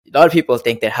a lot of people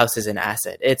think their house is an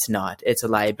asset. It's not. It's a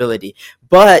liability.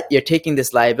 But you're taking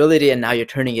this liability and now you're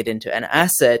turning it into an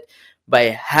asset by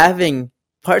having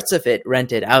parts of it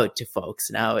rented out to folks.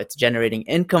 Now it's generating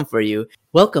income for you.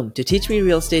 Welcome to Teach Me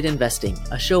Real Estate Investing,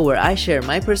 a show where I share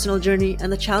my personal journey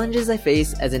and the challenges I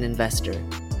face as an investor.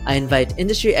 I invite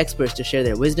industry experts to share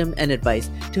their wisdom and advice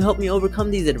to help me overcome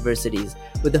these adversities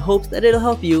with the hopes that it'll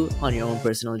help you on your own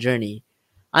personal journey.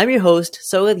 I'm your host,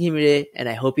 Sogad Himire, and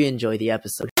I hope you enjoy the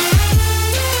episode.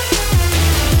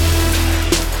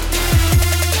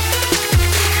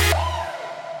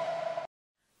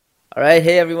 All right,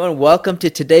 hey everyone, welcome to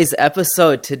today's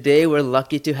episode. Today we're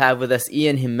lucky to have with us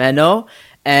Ian Jimeno,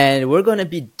 and we're going to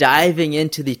be diving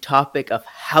into the topic of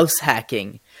house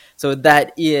hacking. So with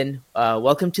that, Ian,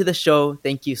 welcome to the show.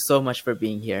 Thank you so much for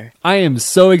being here. I am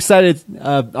so excited.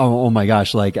 Oh my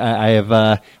gosh, like I've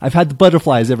had the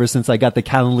butterflies ever since I got the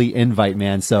Calendly invite,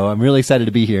 man. So I'm really excited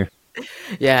to be here.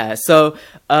 Yeah. So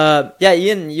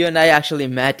Ian, you and I actually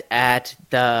met at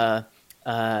the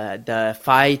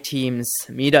FI teams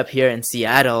meetup here in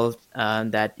Seattle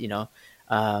that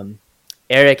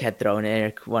Eric had thrown.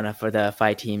 Eric, one of the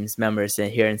FI teams members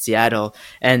here in Seattle,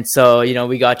 and so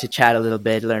we got to chat a little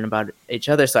bit, learn about each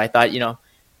other. So I thought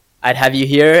I'd have you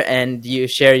here and you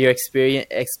share your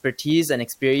expertise and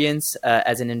experience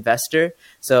as an investor.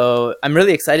 So I'm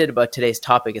really excited about today's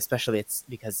topic, especially it's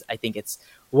because I think it's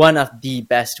one of the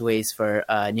best ways for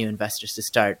new investors to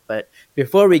start. But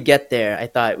before we get there, I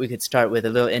thought we could start with a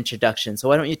little introduction. So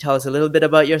why don't you tell us a little bit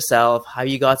about yourself, how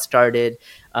you got started,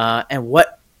 and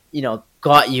what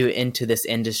got you into this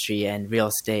industry and real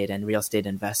estate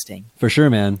investing? For sure,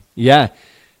 man. Yeah.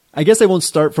 I guess I won't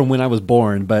start from when I was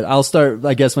born, but I'll start,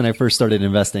 I guess, when I first started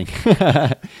investing.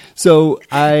 So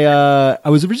I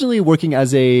was originally working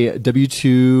as a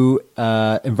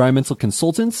W-2 environmental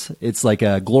consultant. It's like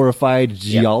a glorified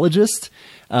geologist.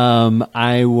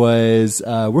 I was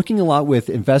working a lot with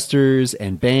investors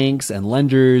and banks and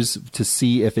lenders to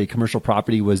see if a commercial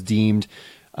property was deemed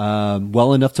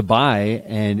well enough to buy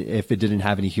and if it didn't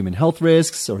have any human health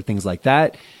risks or things like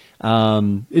that.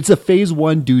 It's a phase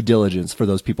one due diligence for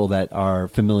those people that are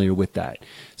familiar with that.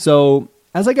 So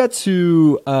as I got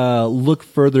to look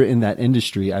further in that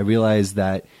industry, I realized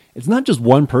that it's not just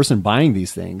one person buying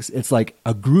these things. It's like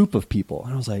a group of people.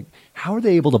 And I was like, how are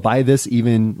they able to buy this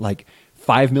even like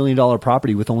 $5 million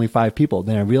property with only 5 people?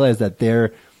 Then I realized that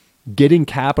they're getting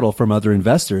capital from other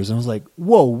investors. And I was like,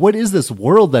 whoa, what is this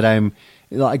world that I'm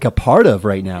like a part of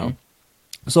right now? Mm-hmm.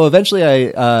 So eventually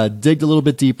I digged a little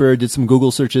bit deeper, did some Google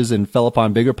searches and fell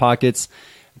upon BiggerPockets,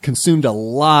 consumed a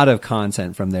lot of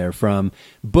content from there, from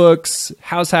books,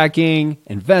 house hacking,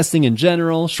 investing in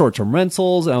general, short-term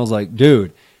rentals. And I was like,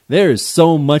 dude, there is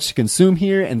so much to consume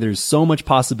here and there's so much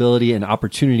possibility and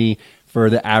opportunity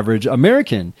for the average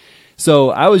American.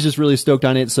 So I was just really stoked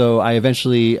on it. So I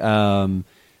eventually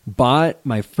bought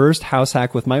my first house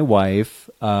hack with my wife.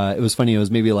 It was funny. It was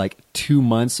maybe like 2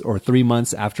 months or 3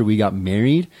 months after we got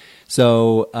married.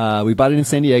 So we bought it in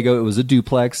San Diego. It was a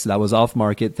duplex that was off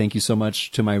market. Thank you so much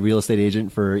to my real estate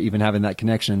agent for even having that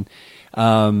connection.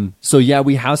 So yeah,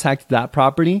 we house hacked that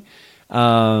property.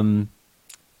 Yeah,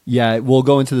 we'll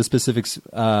go into the specifics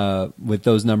with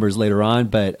those numbers later on,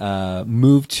 but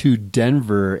moved to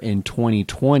Denver in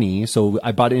 2020. So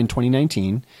I bought it in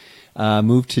 2019.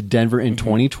 Moved to Denver in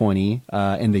 2020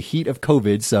 in the heat of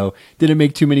COVID, so didn't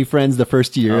make too many friends the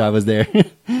first year I was there.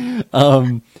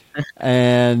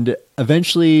 And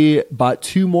eventually bought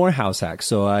 2 more house hacks.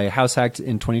 So I house hacked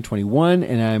in 2021,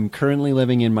 and I'm currently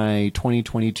living in my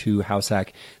 2022 house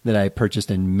hack that I purchased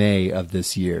in May of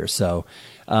this year. So,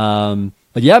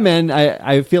 but yeah, man,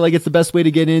 I feel like it's the best way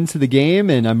to get into the game,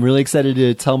 and I'm really excited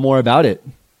to tell more about it.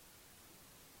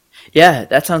 Yeah,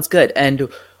 that sounds good. And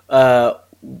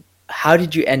how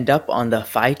did you end up on the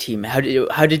FI team? How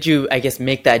did you, I guess,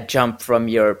 make that jump from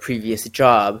your previous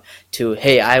job to,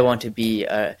 hey, I want to be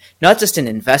not just an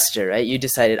investor, right? You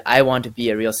decided I want to be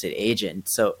a real estate agent.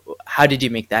 So how did you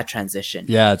make that transition?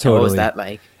 Yeah, totally. What was that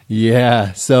like?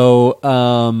 Yeah. So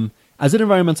as an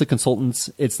environmental consultant,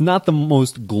 it's not the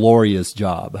most glorious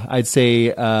job. I'd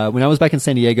say when I was back in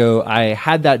San Diego, I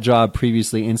had that job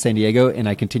previously in San Diego, and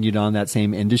I continued on that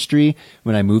same industry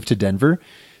when I moved to Denver.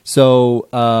 So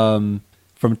from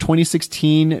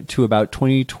 2016 to about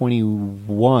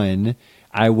 2021,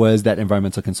 I was that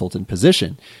environmental consultant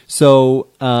position. So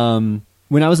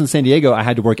when I was in San Diego, I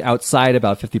had to work outside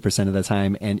about 50% of the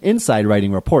time and inside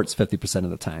writing reports 50%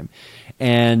 of the time.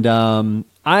 And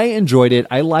I enjoyed it.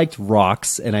 I liked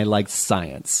rocks and I liked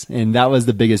science. And that was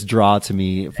the biggest draw to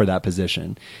me for that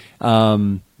position.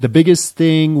 the biggest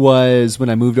thing was when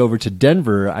I moved over to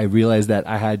Denver, I realized that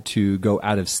I had to go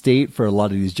out of state for a lot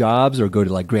of these jobs or go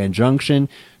to like Grand Junction,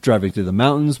 driving through the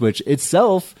mountains, which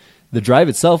itself, the drive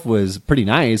itself was pretty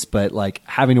nice, but like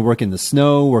having to work in the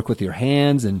snow, work with your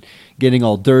hands and getting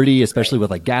all dirty, especially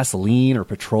with like gasoline or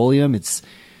petroleum, it's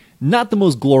not the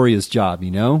most glorious job,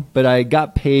 you know, but I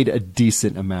got paid a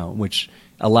decent amount, which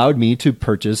allowed me to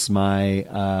purchase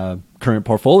my current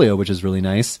portfolio, which is really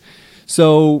nice.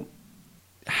 So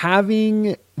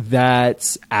having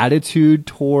that attitude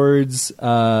towards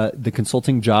the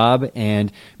consulting job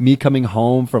and me coming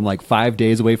home from like 5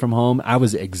 days away from home, I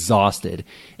was exhausted.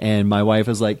 And my wife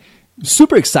was like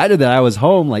super excited that I was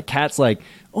home. Like Kat's like,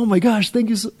 oh my gosh, thank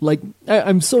you. Like,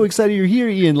 I'm so excited you're here,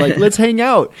 Ian. Like, let's hang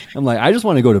out. I'm like, I just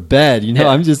want to go to bed. You know,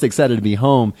 I'm just excited to be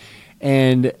home.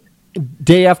 And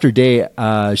day after day,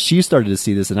 she started to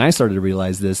see this and I started to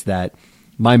realize this, that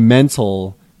my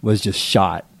mental was just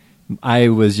shot. I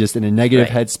was just in a negative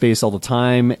headspace all the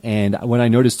time. And what I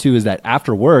noticed too is that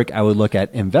after work, I would look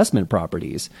at investment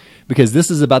properties, because this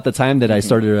is about the time that I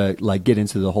started to like get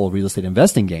into the whole real estate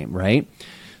investing game. Right.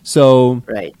 So,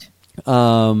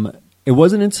 it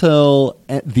wasn't until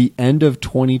at the end of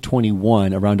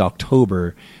 2021, around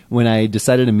October, when I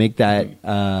decided to make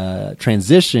that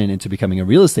transition into becoming a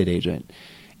real estate agent.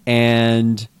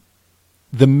 And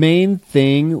the main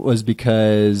thing was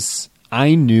because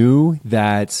I knew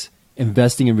that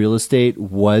investing in real estate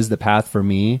was the path for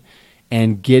me,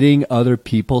 and getting other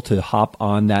people to hop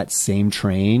on that same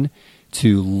train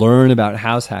to learn about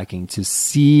house hacking, to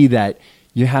see that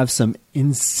you have some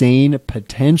insane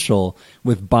potential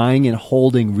with buying and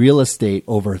holding real estate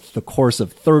over the course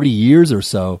of 30 years or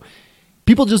so.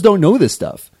 People just don't know this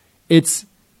stuff. It's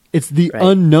the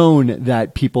unknown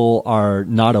that people are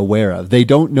not aware of. They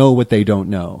don't know what they don't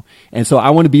know. And so I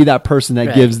want to be that person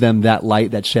that gives them that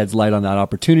light, that sheds light on that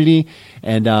opportunity.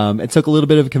 And it took a little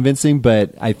bit of convincing,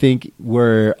 but I think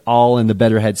we're all in the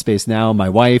better headspace now, my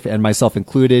wife and myself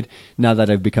included, now that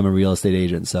I've become a real estate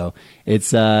agent. So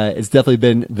it's definitely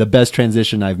been the best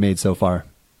transition I've made so far.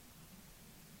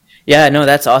 Yeah, no,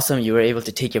 that's awesome. You were able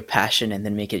to take your passion and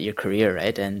then make it your career,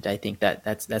 right? And I think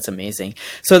that's amazing.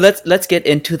 So let's get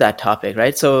into that topic,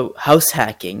 right? So house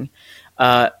hacking,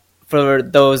 for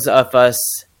those of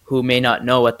us who may not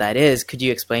know what that is, could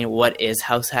you explain what is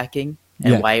house hacking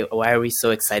and why are we so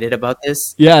excited about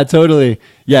this? Yeah, totally.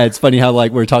 Yeah, it's funny how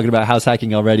like we're talking about house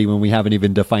hacking already when we haven't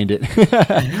even defined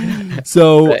it.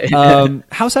 So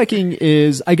house hacking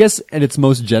is, I guess, in its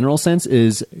most general sense,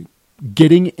 is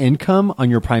getting income on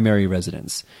your primary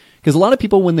residence. Because a lot of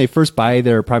people, when they first buy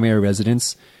their primary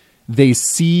residence, they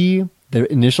see their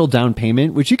initial down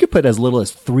payment, which you could put as little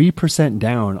as 3%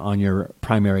 down on your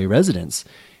primary residence.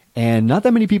 And not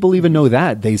that many people even know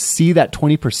that. They see that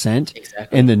 20%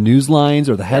 in the news lines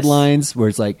or the headlines where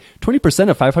it's like 20%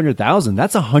 of 500,000,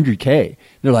 that's $100K.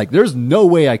 They're like, there's no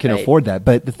way I can afford that.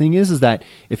 But the thing is that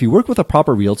if you work with a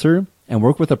proper realtor and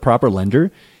work with a proper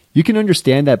lender, you can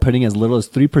understand that putting as little as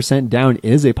 3% down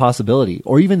is a possibility,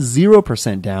 or even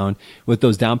 0% down with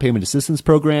those down payment assistance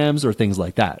programs or things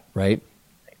like that, right?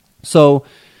 So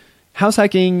house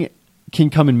hacking can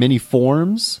come in many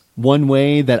forms. One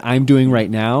way that I'm doing right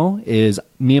now is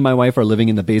me and my wife are living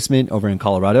in the basement over in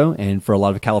Colorado. And for a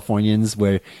lot of Californians,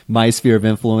 where my sphere of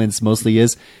influence mostly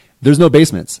is, there's no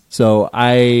basements. So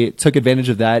I took advantage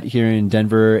of that here in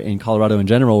Denver, in Colorado in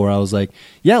general, where I was like,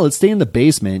 yeah, let's stay in the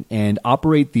basement and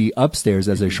operate the upstairs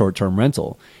as a short-term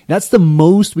rental. That's the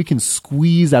most we can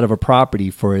squeeze out of a property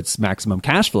for its maximum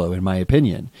cash flow, in my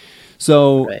opinion.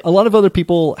 So a lot of other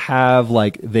people have,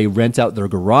 like, they rent out their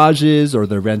garages or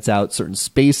they rent out certain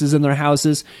spaces in their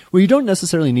houses where you don't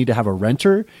necessarily need to have a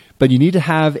renter, but you need to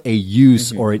have a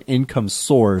use or an income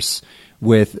source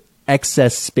with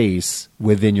excess space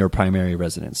within your primary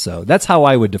residence. So that's how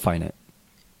I would define it.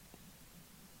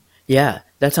 Yeah,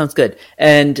 that sounds good.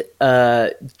 And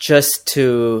just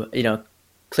to,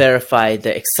 clarify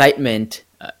the excitement,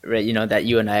 that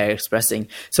you and I are expressing.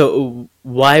 So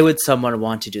why would someone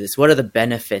want to do this? What are the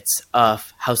benefits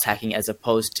of house hacking as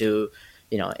opposed to,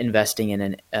 investing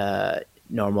in a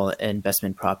normal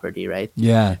investment property, right?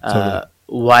 Yeah, totally.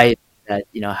 Why that,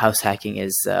 house hacking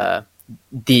is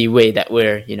the way that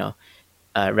we're,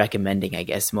 recommending, I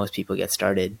guess, most people get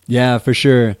started. Yeah, for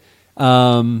sure.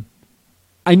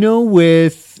 I know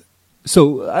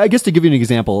so I guess to give you an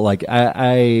example, like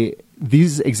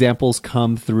these examples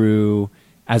come through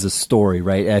as a story,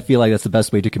 right? I feel like that's the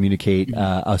best way to communicate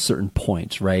a certain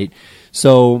point, right?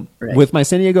 So with my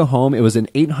San Diego home, it was an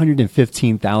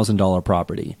 $815,000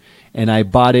 property, and I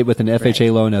bought it with an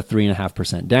FHA loan of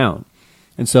 3.5% down.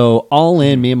 And so all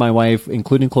in, me and my wife,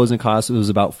 including closing costs, it was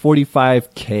about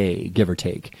 45K, give or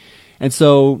take. And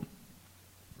so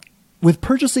with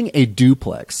purchasing a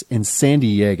duplex in San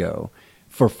Diego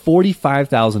for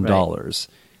 $45,000,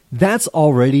 that's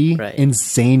already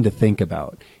insane to think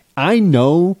about. I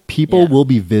know people will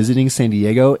be visiting San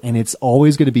Diego, and it's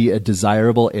always going to be a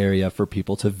desirable area for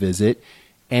people to visit,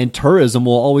 and tourism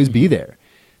will always be there.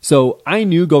 So I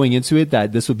knew going into it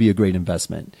that this would be a great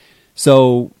investment.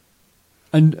 So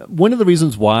one of the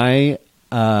reasons why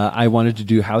I wanted to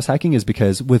do house hacking is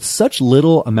because with such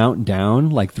little amount down,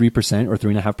 like 3% or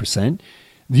 3.5%,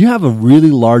 you have a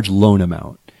really large loan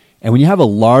amount. And when you have a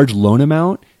large loan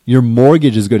amount, your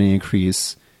mortgage is going to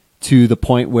increase to the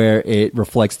point where it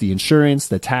reflects the insurance,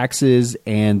 the taxes,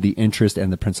 and the interest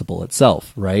and the principal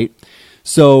itself, right?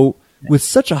 So with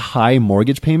such a high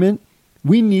mortgage payment,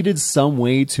 we needed some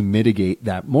way to mitigate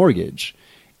that mortgage.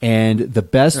 And the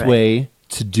best way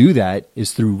to do that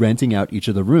is through renting out each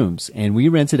of the rooms. And we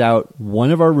rented out one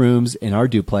of our rooms in our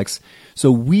duplex.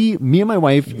 So me and my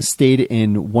wife stayed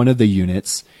in one of the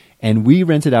units, and we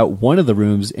rented out one of the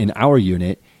rooms in our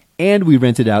unit, and we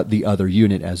rented out the other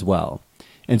unit as well.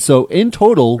 And so in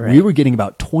total, we were getting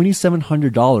about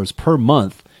 $2,700 per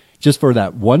month just for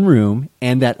that one room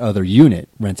and that other unit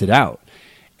rented out.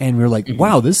 And we were like,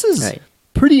 wow, this is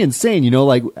pretty insane. You know,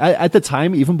 like at the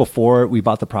time, even before we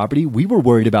bought the property, we were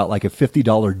worried about like a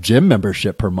 $50 gym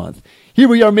membership per month. Here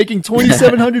we are making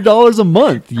 $2,700 a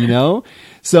month, you know?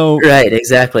 So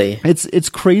exactly. It's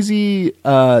crazy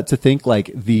to think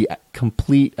like the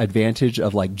complete advantage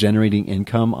of like generating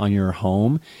income on your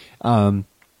home.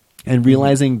 And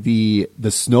realizing the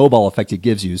snowball effect it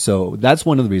gives you. So that's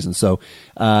one of the reasons. So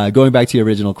going back to your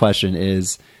original question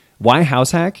is why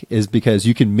house hack is because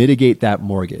you can mitigate that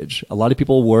mortgage. A lot of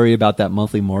people worry about that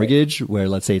monthly mortgage where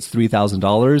let's say it's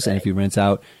 $3,000 and if you rent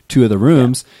out two of the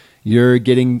rooms, you're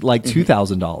getting like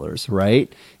 $2,000,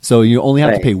 right? So you only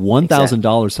have to pay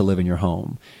 $1,000 to live in your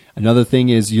home. Another thing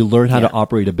is you learn how to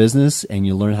operate a business and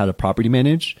you learn how to property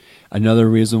manage. Another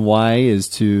reason why is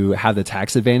to have the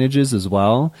tax advantages as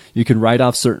well. You can write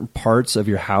off certain parts of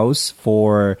your house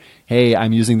for, hey,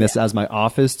 I'm using this as my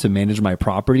office to manage my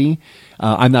property.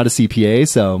 I'm not a CPA,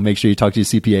 so make sure you talk to your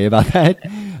CPA about that.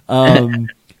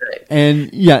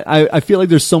 And I feel like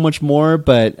there's so much more,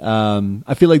 but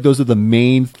I feel like those are the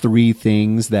main three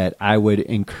things that I would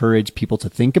encourage people to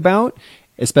think about,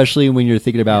 especially when you're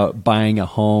thinking about buying a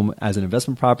home as an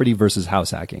investment property versus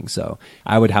house hacking. So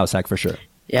I would house hack for sure.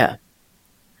 Yeah.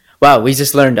 Wow, we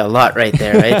just learned a lot right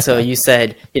there, right? So you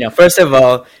said, first of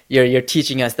all, you're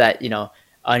teaching us that,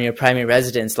 on your primary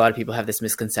residence, a lot of people have this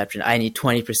misconception. I need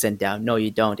 20% down. No,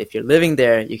 you don't. If you're living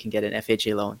there, you can get an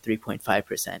FHA loan,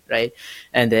 3.5%, right?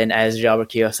 And then as Robert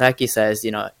Kiyosaki says,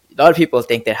 a lot of people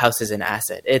think their house is an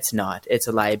asset. It's not. It's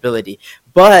a liability.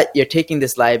 But you're taking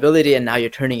this liability and now you're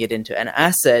turning it into an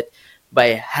asset by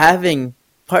having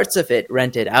parts of it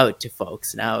rented out to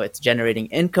folks. Now it's generating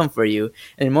income for you.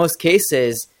 And in most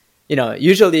cases,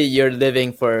 usually you're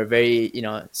living for a very,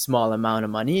 small amount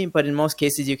of money, but in most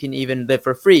cases you can even live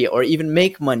for free or even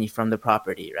make money from the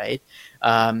property, right?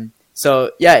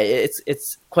 So yeah,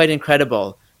 it's quite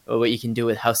incredible what you can do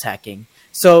with house hacking.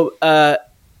 So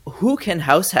who can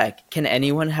house hack? Can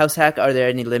anyone house hack? Are there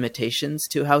any limitations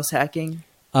to house hacking?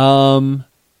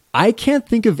 I can't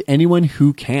think of anyone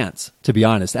who can't, to be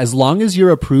honest. As long as you're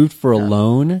approved for a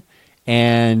loan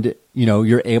and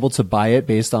you're able to buy it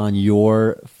based on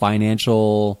your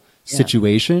financial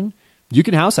situation, you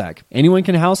can house hack. Anyone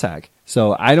can house hack.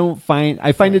 So I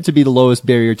find it to be the lowest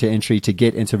barrier to entry to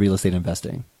get into real estate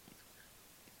investing.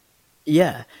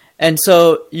 Yeah. And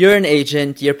so you're an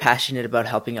agent, you're passionate about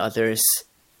helping others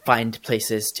find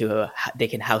places they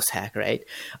can house hack, right?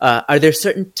 Are there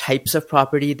certain types of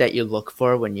property that you look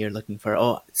for when you're looking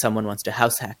for, someone wants to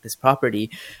house hack this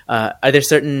property? Are there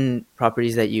certain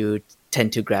properties that you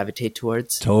tend to gravitate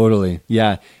towards? Totally.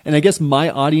 Yeah. And I guess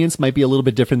my audience might be a little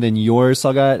bit different than yours,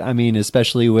 Sagat. I mean,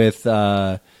 especially with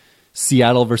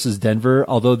Seattle versus Denver,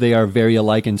 although they are very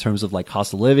alike in terms of like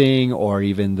cost of living or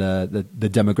even the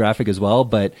demographic as well,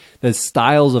 but the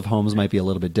styles of homes might be a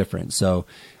little bit different. So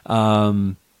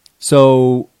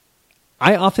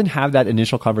I often have that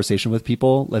initial conversation with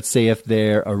people. Let's say if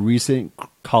they're a recent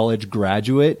college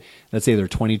graduate, let's say they're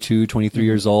 22, 23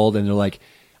 years old, and they're like,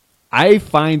 I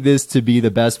find this to be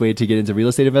the best way to get into real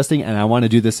estate investing, and I want to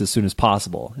do this as soon as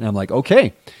possible. And I'm like,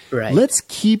 okay, let's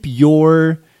keep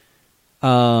your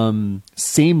same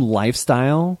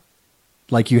lifestyle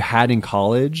like you had in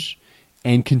college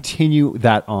and continue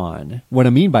that on. What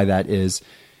I mean by that is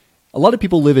a lot of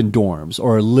people live in dorms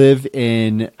or live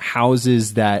in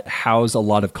houses that house a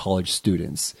lot of college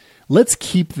students. let's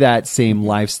keep that same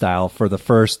lifestyle for the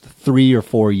first 3 or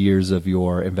 4 years of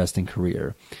your investing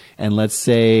career. And let's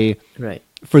say Right.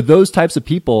 for those types of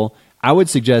people, I would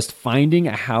suggest finding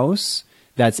a house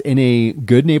that's in a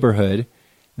good neighborhood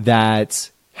that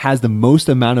has the most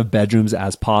amount of bedrooms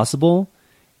as possible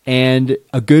and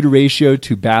a good ratio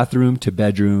to bathroom to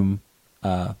bedroom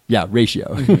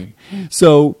ratio.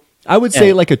 So I would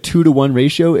say like a 2-to-1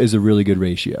 ratio is a really good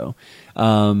ratio.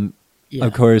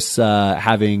 Of course,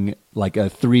 having like a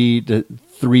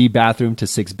 3 bathroom to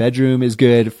 6 bedroom is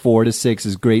good. 4 to 6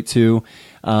 is great too.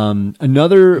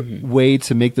 Another way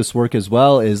to make this work as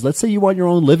well is, let's say you want your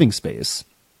own living space.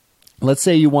 Let's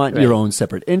say you want your own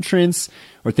separate entrance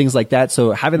or things like that.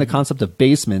 So having the concept of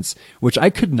basements, which I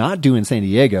could not do in San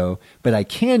Diego, but I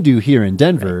can do here in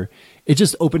Denver, it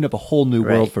just opened up a whole new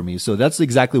world for me. So that's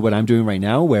exactly what I'm doing right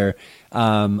now, where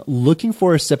looking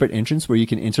for a separate entrance where you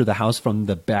can enter the house from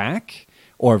the back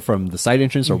or from the side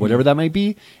entrance or whatever that might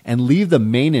be, and leave the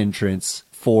main entrance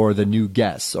for the new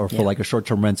guests or for like a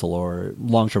short-term rental or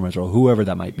long-term rental, or whoever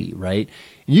that might be, right?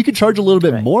 And you could charge a little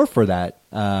bit more for that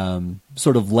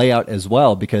sort of layout as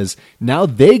well, because now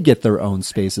they get their own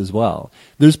space as well.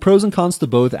 There's pros and cons to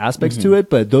both aspects to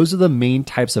it, but those are the main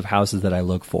types of houses that I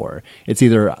look for. It's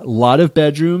either a lot of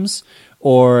bedrooms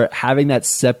or having that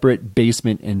separate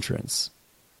basement entrance.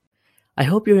 I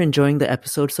hope you're enjoying the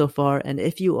episode so far, and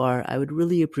if you are, I would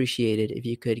really appreciate it if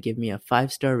you could give me a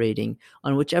 5-star rating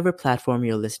on whichever platform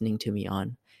you're listening to me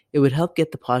on. It would help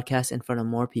get the podcast in front of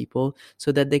more people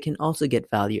so that they can also get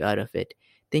value out of it.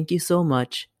 Thank you so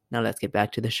much. Now let's get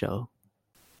back to the show.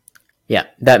 Yeah,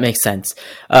 that makes sense.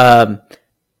 And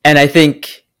I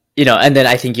think, and then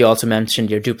I think you also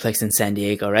mentioned your duplex in San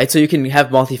Diego, right? So you can have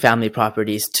multifamily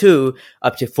properties too,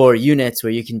 up to 4 units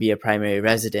where you can be a primary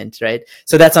resident, right?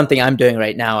 So that's something I'm doing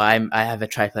right now. I have a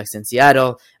triplex in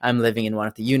Seattle. I'm living in one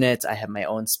of the units. I have my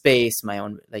own space, my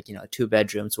own, 2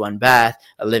 bedrooms, 1 bath,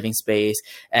 a living space.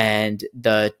 And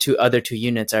the other 2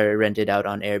 units are rented out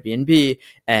on Airbnb.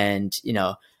 And,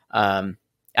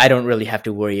 I don't really have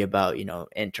to worry about,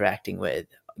 interacting with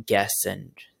guests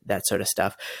and that sort of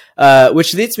stuff.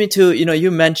 Which leads me to,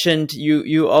 you mentioned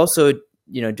you also,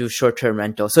 do short-term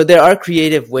rental. So there are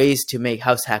creative ways to make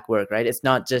house hack work, right? It's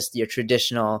not just your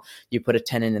traditional, you put a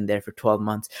tenant in there for 12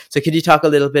 months. So could you talk a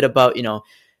little bit about,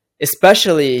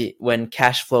 especially when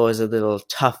cash flow is a little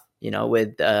tough,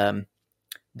 with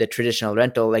the traditional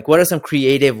rental, like what are some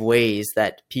creative ways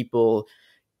that people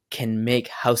can make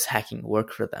house hacking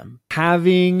work for them?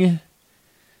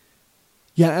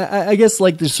 I guess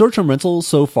like the short-term rental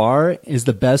so far is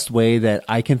the best way that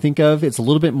I can think of. It's a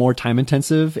little bit more time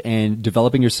intensive, and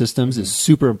developing your systems is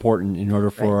super important in order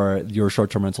for your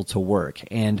short-term rental to work.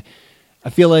 And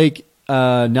I feel like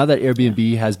now that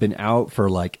Airbnb has been out for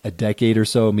like a decade or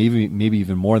so, maybe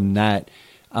even more than that,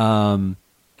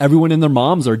 everyone and their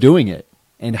moms are doing it.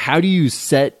 And how do you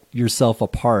set yourself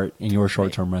apart in your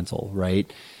short-term rental,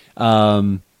 right?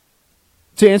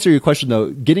 To answer your question though,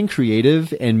 getting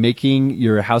creative and making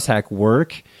your house hack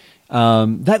work,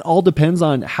 that all depends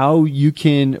on how you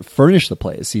can furnish the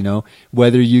place,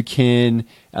 whether you can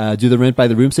do the rent by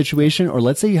the room situation, or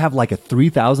let's say you have like a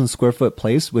 3,000 square foot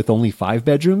place with only 5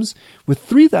 bedrooms. With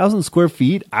 3,000 square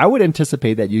feet, I would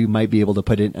anticipate that you might be able to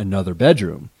put in another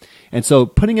bedroom. And so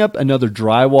putting up another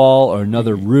drywall or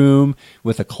another room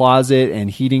with a closet and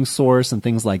heating source and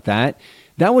things like that,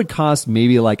 that would cost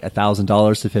maybe like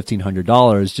 $1,000 to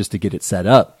 $1,500 just to get it set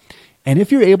up. And if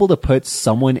you're able to put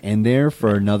someone in there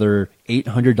for another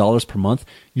 $800 per month,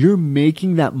 you're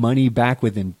making that money back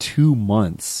within 2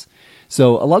 months.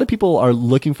 So a lot of people are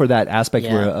looking for that aspect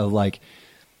where like,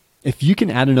 if you can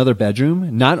add another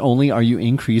bedroom, not only are you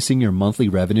increasing your monthly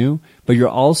revenue, but you're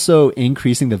also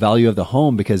increasing the value of the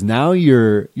home, because now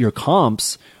your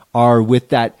comps are with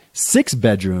that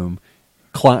 6-bedroom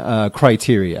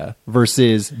criteria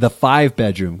versus the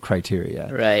 5-bedroom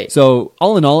criteria. Right. So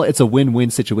all in all, it's a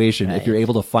win-win situation if you're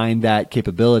able to find that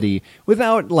capability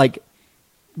without like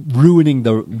ruining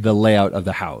the layout of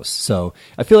the house. So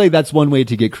I feel like that's one way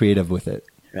to get creative with it.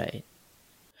 Right.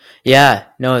 Yeah,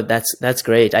 no, that's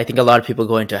great. I think a lot of people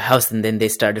go into a house and then they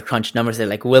start to crunch numbers. They're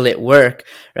like, will it work?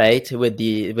 Right. With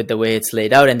the way it's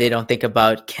laid out. And they don't think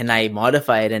about, can I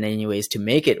modify it in any ways to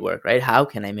make it work? Right. How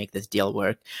can I make this deal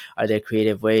work? Are there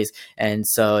creative ways? And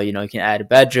so, you can add a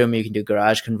bedroom, you can do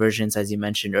garage conversions, as you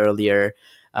mentioned earlier.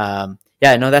 No,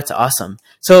 that's awesome.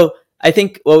 So I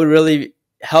think what would really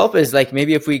help is like,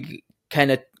 maybe if we kind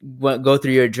of go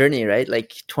through your journey, right?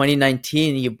 Like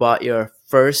 2019, you bought your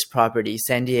first property,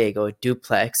 San Diego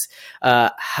duplex.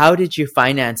 How did you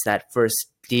finance that first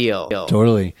deal?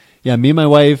 Totally. Yeah, me and my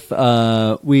wife,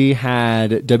 we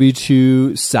had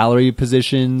W-2 salary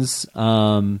positions,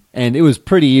 and it was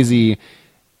pretty easy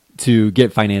to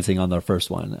get financing on the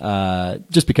first one,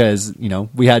 just because,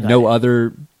 we had no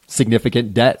other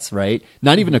significant debts, right?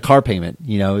 Not even a car payment,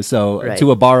 so Right.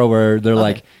 to a borrower, they're Okay.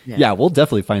 like, yeah, we'll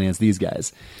definitely finance these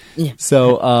guys. Yeah.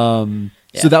 So, so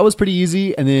Yeah. that was pretty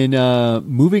easy. And then,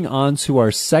 moving on to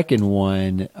our second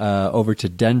one, over to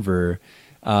Denver,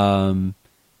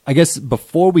 I guess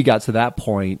before we got to that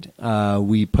point,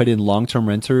 we put in long-term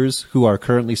renters who are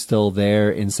currently still there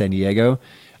in San Diego,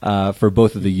 for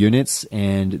both of the units,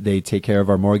 and they take care of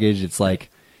our mortgage. It's like,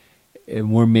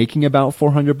 we're making about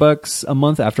 $400 a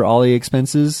month after all the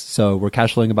expenses. So we're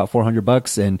cash flowing about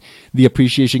 $400, and the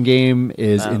appreciation game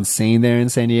is insane there in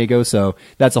San Diego. So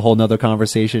that's a whole nother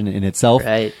conversation in itself.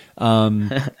 Right.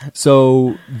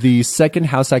 So the second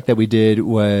house hack that we did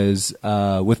was,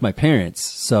 with my parents.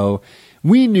 So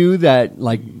we knew that,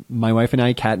 like, my wife and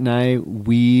I, Kat and I,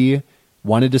 we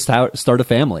wanted to start a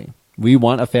family. We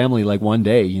want a family, like, one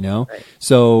day, Right.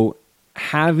 So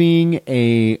having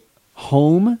a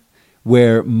home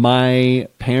where my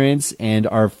parents and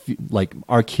our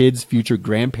kids' future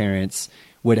grandparents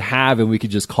would have, and we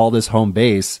could just call this home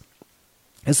base,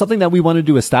 is something that we wanted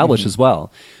to establish as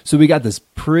well. So we got this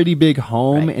pretty big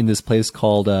home in this place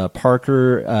called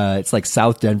Parker. It's like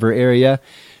South Denver area.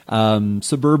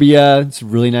 Suburbia. It's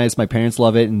really nice. My parents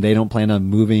love it, and they don't plan on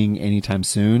moving anytime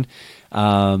soon.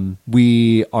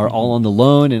 We are all on the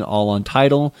loan and all on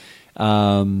title.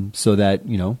 So that,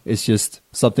 it's just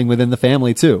something within the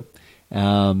family too. I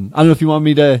don't know if you want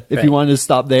me to, if you wanted to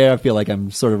stop there. I feel like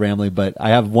I'm sort of rambling, but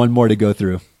I have one more to go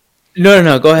through.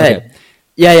 No, go ahead. Okay.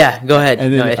 Yeah, go ahead.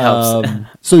 And then, it helps.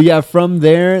 So yeah, from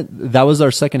there, that was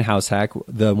our second house hack,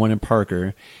 the one in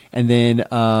Parker. And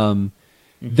then,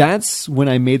 that's when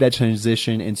I made that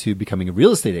transition into becoming a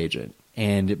real estate agent.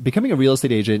 And becoming a real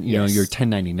estate agent, you're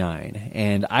 1099.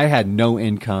 And I had no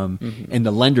income in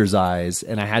the lender's eyes,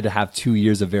 and I had to have 2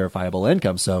 years of verifiable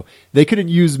income. So they couldn't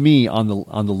use me on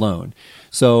the loan.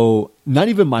 So not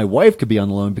even my wife could be on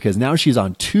the loan, because now she's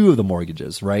on 2 of the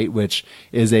mortgages, right? Which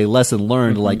is a lesson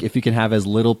learned. Like, if you can have as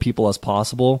little people as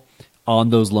possible on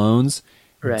those loans,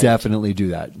 definitely do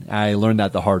that. I learned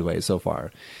that the hard way so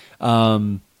far.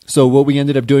 So what we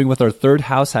ended up doing with our third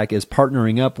house hack is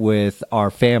partnering up with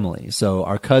our family. So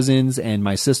our cousins and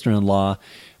my sister-in-law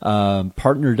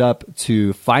partnered up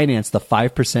to finance the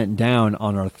 5% down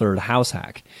on our third house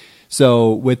hack.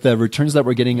 So with the returns that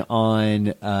we're getting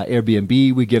on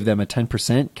Airbnb, we give them a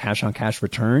 10% cash on cash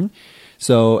return.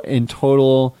 So in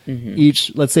total,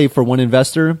 each, let's say for one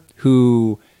investor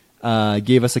who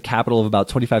gave us a capital of about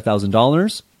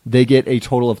 $25,000, they get a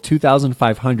total of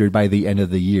 $2,500 by the end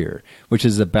of the year, which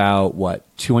is about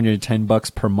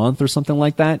 $210 per month or something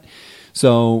like that.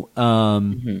 So,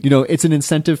 it's an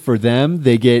incentive for them.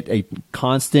 They get a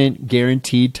constant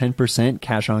guaranteed 10%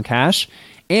 cash on cash,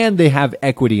 and they have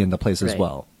equity in the place as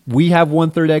well. We have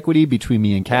 1/3 equity between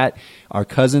me and Kat. Our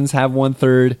cousins have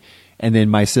 1/3, and then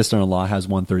my sister-in-law has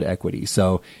 1/3 equity.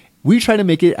 So we try to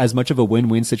make it as much of a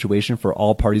win-win situation for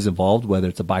all parties involved, whether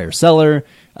it's a buyer-seller,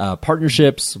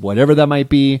 partnerships, whatever that might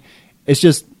be. It's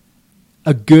just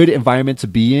a good environment to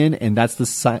be in, and that's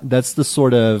the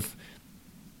sort of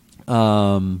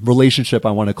relationship I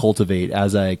want to cultivate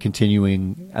as I continue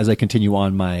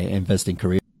on my investing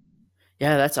career.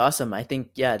 Yeah, that's awesome. I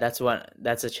think, that's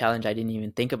a challenge I didn't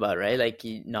even think about, right? Like,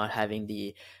 not having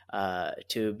the,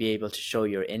 to be able to show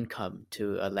your income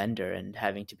to a lender and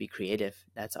having to be creative.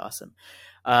 That's awesome.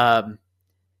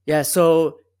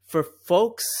 So for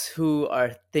folks who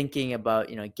are thinking about,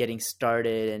 getting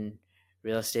started in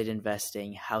real estate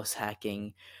investing, house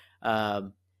hacking,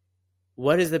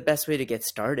 what is the best way to get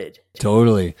started?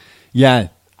 Totally. Yeah.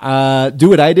 Do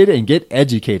what I did and get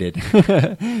educated.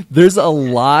 There's a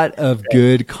lot of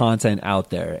good content out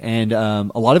there, and a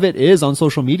lot of it is on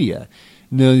social media.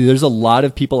 There's a lot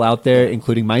of people out there,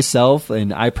 including myself,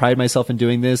 and I pride myself in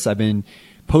doing this. I've been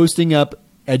posting up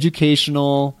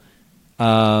educational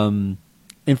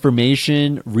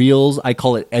information, reels. I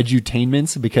call it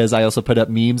edutainments, because I also put up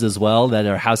memes as well that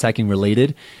are house hacking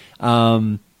related.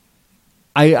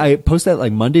 I post that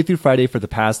like Monday through Friday for the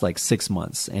past 6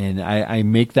 months, and I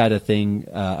make that a thing,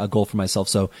 a goal for myself.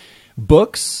 So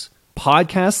books,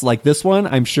 podcasts like this one,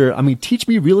 Teach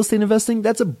Me Real Estate Investing.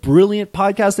 That's a brilliant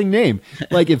podcasting name.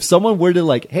 Like, if someone were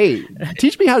to hey,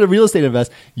 teach me how to real estate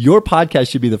invest, your podcast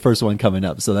should be the first one coming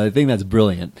up. So I think that's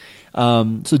brilliant.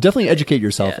 So definitely educate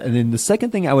yourself. Yeah. And then the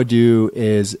second thing I would do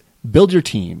is build your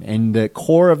team. And the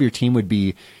core of your team would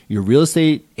be your real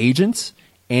estate agents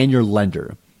and your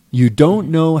lender. You don't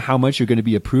know how much you're going to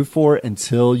be approved for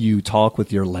until you talk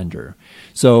with your lender.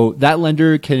 So that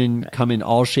lender can come in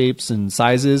all shapes and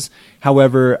sizes.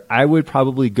 However, I would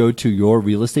probably go to your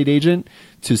real estate agent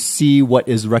to see what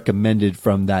is recommended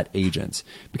from that agent,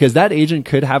 because that agent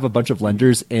could have a bunch of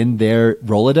lenders in their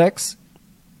Rolodex.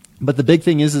 But the big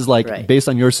thing is like based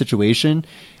on your situation,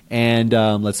 and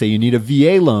let's say you need a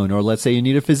VA loan, or let's say you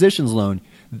need a physician's loan,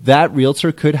 that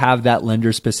realtor could have that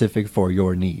lender specific for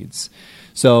your needs.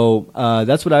 So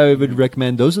that's what I would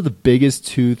recommend. Those are the biggest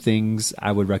two things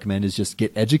I would recommend, is just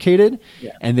get educated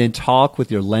and then talk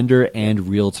with your lender and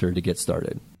realtor to get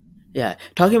started. Yeah.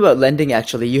 Talking about lending,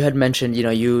 actually, you had mentioned,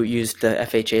 you used the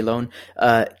FHA loan.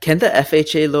 Can the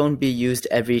FHA loan be used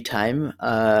every time?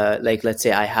 Like, let's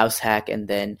say I house hack and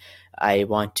then I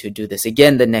want to do this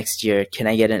again the next year. Can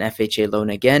I get an FHA loan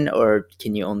again, or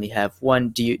can you only have one?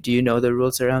 Do you know the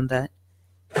rules around that?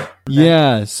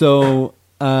 Yeah. So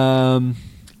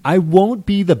I won't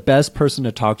be the best person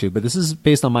to talk to, but this is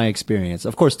based on my experience.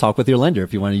 Of course, talk with your lender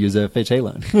if you want to use a FHA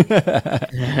loan.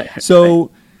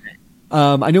 So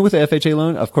I know with the FHA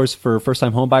loan, of course, for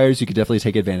first-time home buyers, you could definitely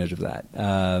take advantage of that.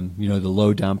 The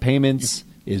low down payments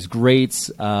is great.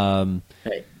 To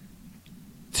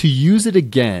use it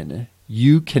again,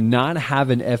 you cannot have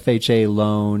an FHA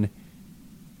loan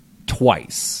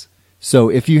twice. So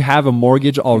if you have a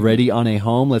mortgage already on a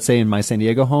home, let's say in my San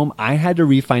Diego home, I had to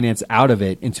refinance out of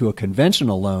it into a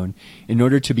conventional loan in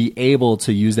order to be able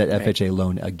to use that FHA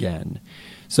loan again.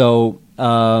 So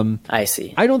I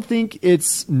see. I don't think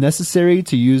it's necessary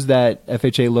to use that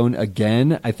FHA loan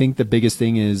again. I think the biggest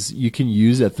thing is you can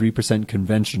use a 3%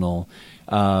 conventional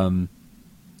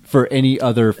for any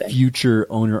other future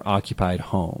owner-occupied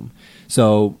home.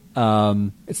 So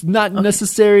it's not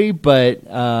necessary, but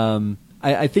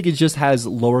I think it just has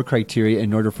lower criteria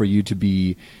in order for you to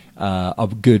be a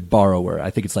good borrower.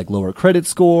 I think it's like lower credit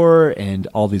score and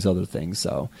all these other things.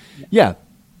 So, yeah.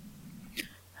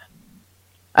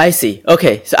 I see.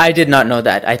 Okay. So I did not know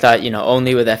that. I thought,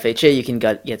 only with FHA you can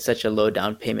get such a low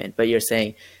down payment. But you're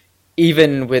saying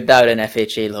even without an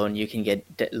FHA loan, you can get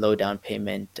low down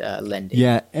payment lending.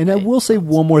 Yeah. And I will say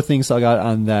one more thing, Sagat,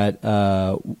 on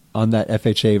that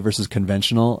FHA versus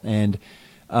conventional. And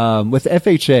with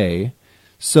FHA,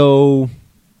 so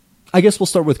I guess we'll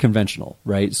start with conventional,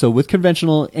 right? So with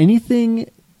conventional, anything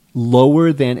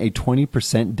lower than a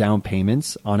 20% down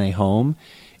payments on a home,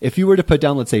 if you were to put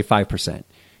down, let's say 5%,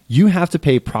 you have to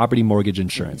pay property mortgage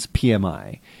insurance,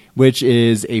 PMI, which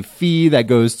is a fee that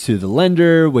goes to the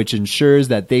lender, which ensures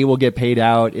that they will get paid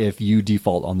out if you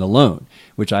default on the loan,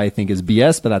 which I think is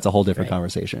BS, but that's a whole different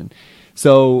conversation.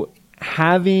 So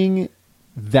having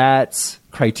that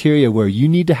criteria where you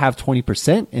need to have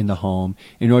 20% in the home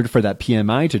in order for that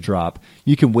PMI to drop,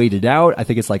 you can wait it out. I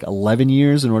think it's like 11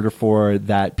 years in order for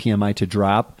that PMI to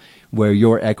drop, where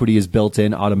your equity is built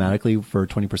in automatically for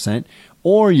 20%,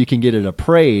 or you can get it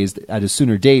appraised at a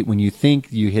sooner date when you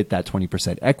think you hit that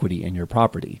 20% equity in your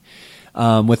property.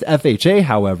 With FHA,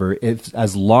 however,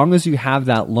 as long as you have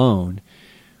that loan,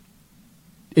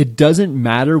 it doesn't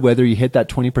matter whether you hit that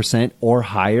 20% or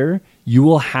higher, you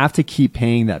will have to keep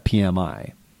paying that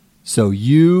PMI. So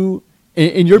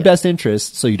in your best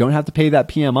interest, so you don't have to pay that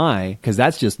PMI, because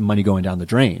that's just money going down the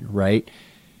drain, right?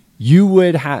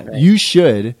 You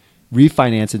should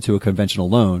refinance into a conventional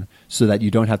loan so that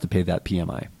you don't have to pay that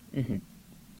PMI. Mm-hmm.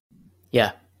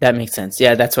 Yeah, that makes sense.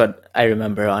 Yeah, that's what I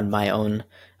remember on my own,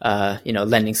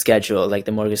 lending schedule, like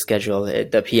the mortgage schedule.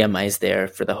 The PMI is there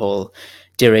for the whole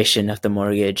duration of the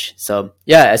mortgage. So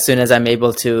yeah, as soon as I'm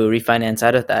able to refinance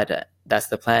out of that, that's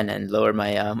the plan, and lower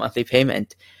my monthly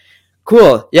payment.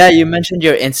 Cool. Yeah, you mentioned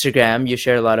your Instagram. You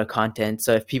share a lot of content.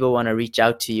 So if people want to reach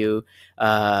out to you,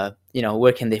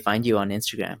 where can they find you on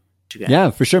Instagram? Yeah,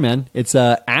 for sure, man. It's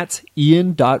at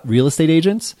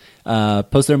ian.realestateagents.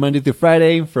 Post there Monday through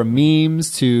Friday, from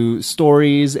memes to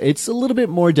stories. It's a little bit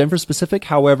more Denver specific.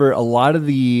 However, a lot of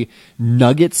the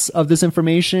nuggets of this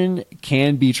information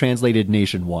can be translated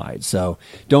nationwide. So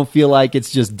don't feel like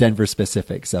it's just Denver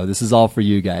specific. So this is all for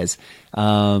you guys.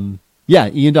 Yeah,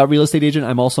 ian.realestateagent.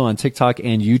 I'm also on TikTok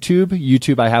and YouTube.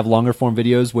 YouTube, I have longer form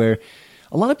videos where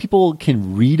a lot of people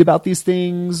can read about these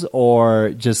things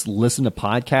or just listen to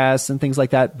podcasts and things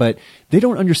like that, but they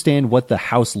don't understand what the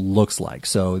house looks like.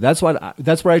 So that's where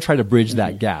I try to bridge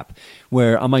that gap,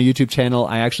 where on my YouTube channel,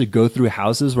 I actually go through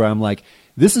houses where I'm like,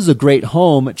 this is a great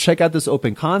home. Check out this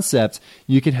open concept.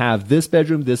 You can have this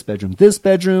bedroom, this bedroom, this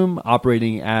bedroom,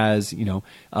 operating as,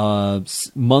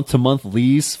 month-to-month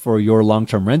lease for your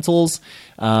long-term rentals,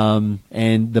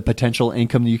 and the potential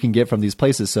income that you can get from these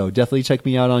places. So definitely check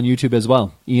me out on YouTube as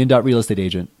well.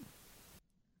 Ian.realestateagent.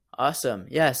 Awesome.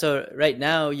 Yeah. So right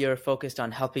now you're focused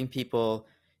on helping people,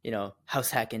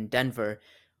 house hack in Denver.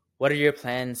 What are your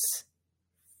plans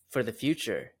for the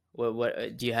future?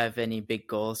 What do you have any big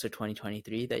goals for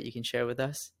 2023 that you can share with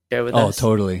us? Share with Oh, us?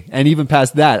 totally. And even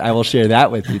past that, I will share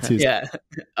that with you too. Yeah.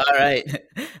 All right.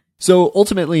 So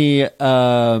ultimately,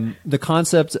 the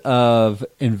concept of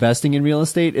investing in real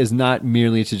estate is not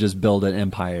merely to just build an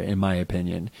empire, in my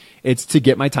opinion. It's to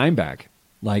get my time back.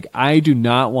 Like, I do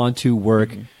not want to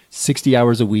work 60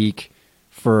 hours a week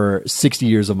for 60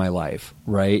 years of my life,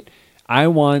 right? I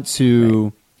want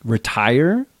to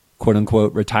retire, quote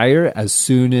unquote, retire as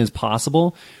soon as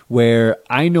possible, where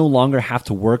I no longer have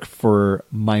to work for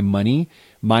my money.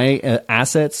 My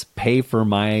assets pay for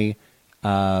my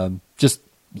just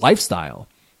lifestyle.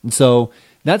 And so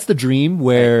that's the dream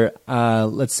where,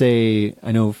 let's say,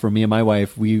 I know for me and my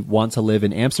wife, we want to live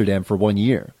in Amsterdam for 1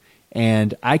 year.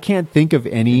 And I can't think of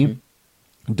any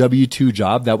W-2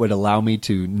 job that would allow me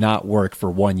to not work for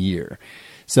 1 year.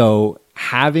 So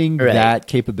having Right. that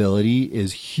capability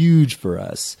is huge for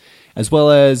us, as well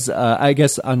as, I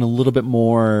guess, on a little bit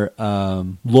more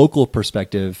local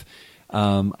perspective.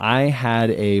 I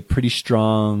had a pretty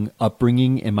strong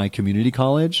upbringing in my community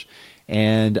college,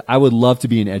 and I would love to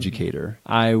be an educator.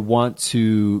 I want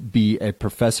to be a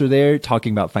professor there,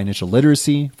 talking about financial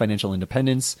literacy, financial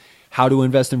independence, how to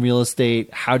invest in real estate,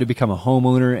 how to become a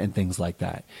homeowner, and things like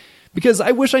that. Because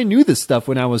I wish I knew this stuff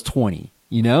when I was 20.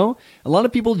 A lot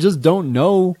of people just don't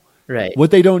know Right.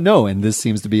 what they don't know, and this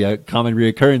seems to be a common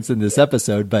reoccurrence in this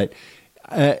episode. But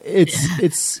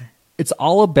it's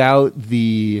all about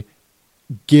the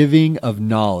giving of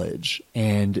knowledge,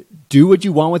 and do what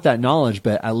you want with that knowledge,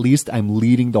 but at least I'm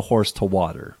leading the horse to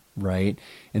water, right?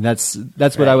 And that's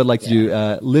what I would like to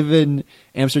do. Live in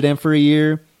Amsterdam for a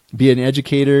year, be an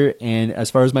educator, and as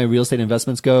far as my real estate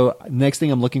investments go, next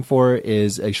thing I'm looking for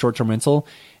is a short-term rental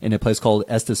in a place called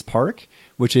Estes Park,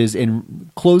 which is in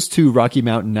close to Rocky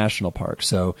Mountain National Park.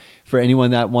 So for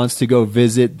anyone that wants to go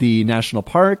visit the national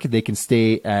park, they can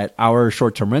stay at our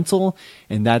short-term rental,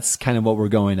 and that's kind of what we're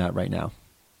going at right now.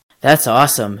 That's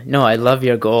awesome. No, I love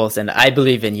your goals and I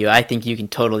believe in you. I think you can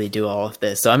totally do all of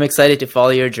this. So I'm excited to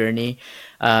follow your journey.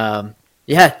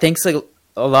 Yeah, thanks a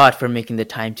lot for making the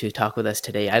time to talk with us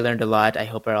today. I learned a lot. I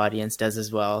hope our audience does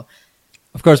as well.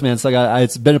 Of course, man.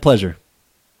 It's been a pleasure.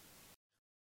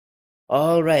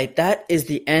 All right, that is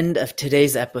the end of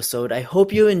today's episode. I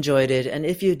hope you enjoyed it, and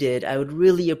if you did, I would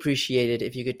really appreciate it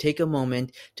if you could take a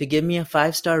moment to give me a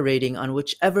 5-star rating on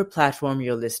whichever platform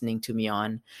you're listening to me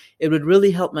on. It would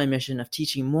really help my mission of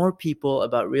teaching more people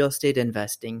about real estate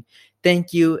investing.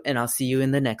 Thank you, and I'll see you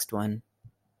in the next one.